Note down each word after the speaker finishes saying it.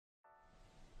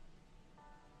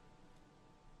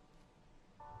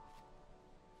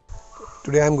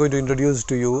Today I am going to introduce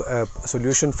to you a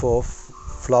solution for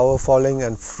flower falling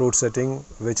and fruit setting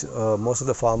which most of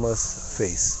the farmers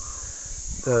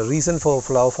face. The reason for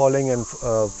flower falling and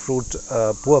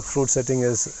poor fruit setting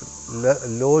is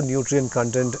low nutrient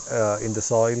content in the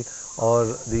soil, or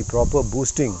the proper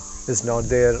boosting is not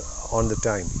there on the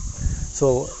time.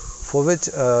 So for which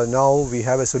now we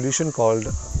have a solution called,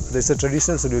 this is a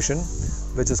traditional solution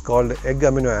which is called egg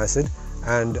amino acid,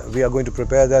 and we are going to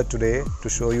prepare that today to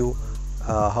show you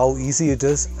how easy it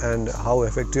is and how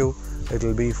effective it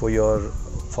will be for your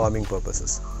farming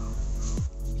purposes.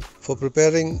 For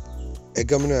preparing egg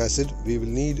amino acid, we will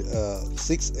need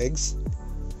 6 eggs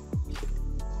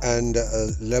and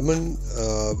lemon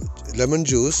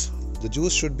juice. The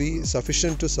juice should be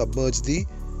sufficient to submerge the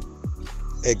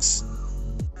eggs.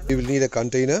 We will need a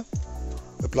container,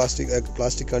 a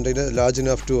plastic container large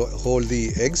enough to hold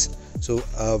the eggs. So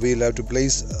we'll have to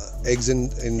place eggs in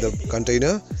the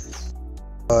container.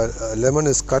 Lemon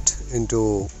is cut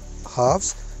into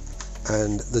halves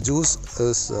and the juice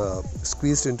is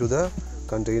squeezed into the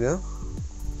container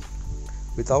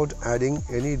without adding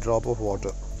any drop of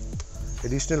water.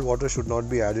 Additional water should not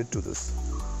be added to this.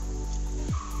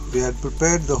 We had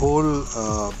prepared the whole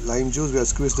lime juice. We had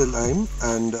squeezed the lime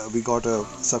and we got a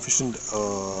sufficient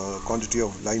quantity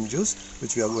of lime juice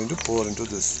which we are going to pour into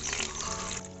this.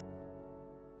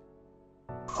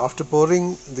 After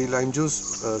pouring the lime juice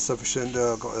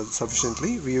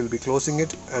sufficiently, we will be closing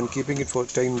it and keeping it for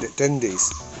 10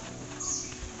 days.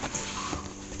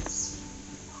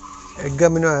 Egg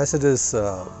amino acid is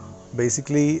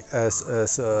basically a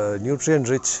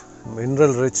nutrient-rich,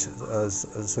 mineral-rich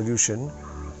solution.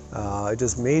 It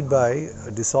is made by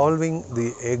dissolving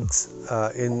the eggs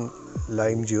in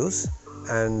lime juice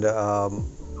and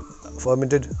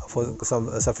fermented for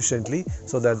sufficiently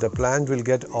so that the plant will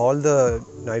get all the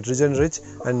nitrogen rich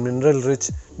and mineral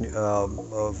rich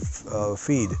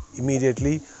feed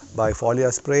immediately by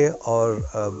foliage spray or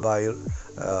by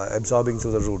absorbing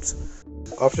through the roots.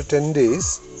 After 10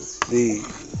 days, the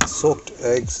soaked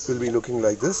eggs will be looking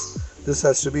like this. This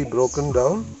has to be broken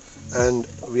down and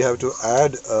we have to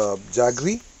add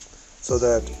jaggery so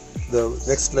that the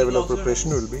next level of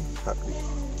preparation will be happening.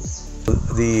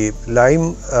 The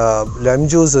lime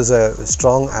juice is a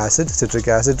strong acid, citric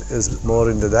acid is more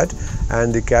into that,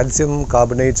 and the calcium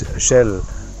carbonate shell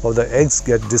of the eggs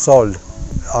get dissolved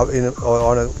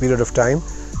on a period of time,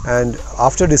 and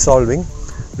after dissolving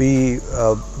we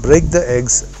break the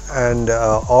eggs and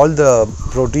all the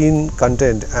protein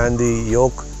content and the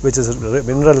yolk, which is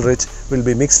mineral rich, will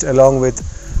be mixed along with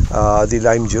the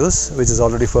lime juice which is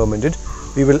already fermented.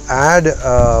 We will add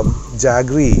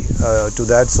jaggery to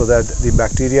that so that the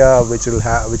bacteria which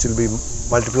will be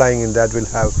multiplying in that will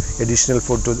have additional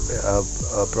food to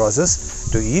process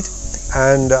to eat,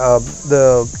 and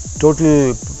the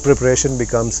total preparation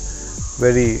becomes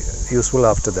very useful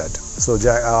after that. So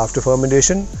after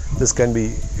fermentation, this can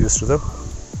be used to the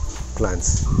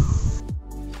plants.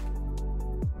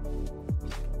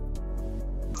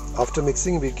 After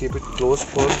mixing, we keep it closed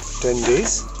for 10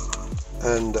 days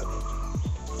and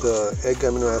the egg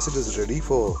amino acid is ready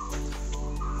for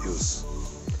use.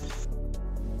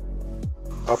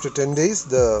 After 10 days,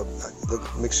 the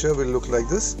mixture will look like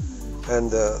this and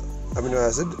the amino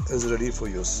acid is ready for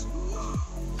use.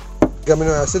 Egg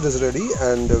amino acid is ready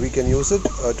and we can use it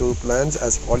to plants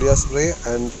as foliage spray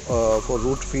and for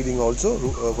root feeding also,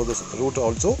 for the root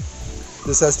also.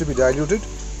 This has to be diluted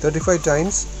 35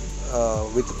 times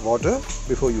with water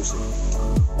before using.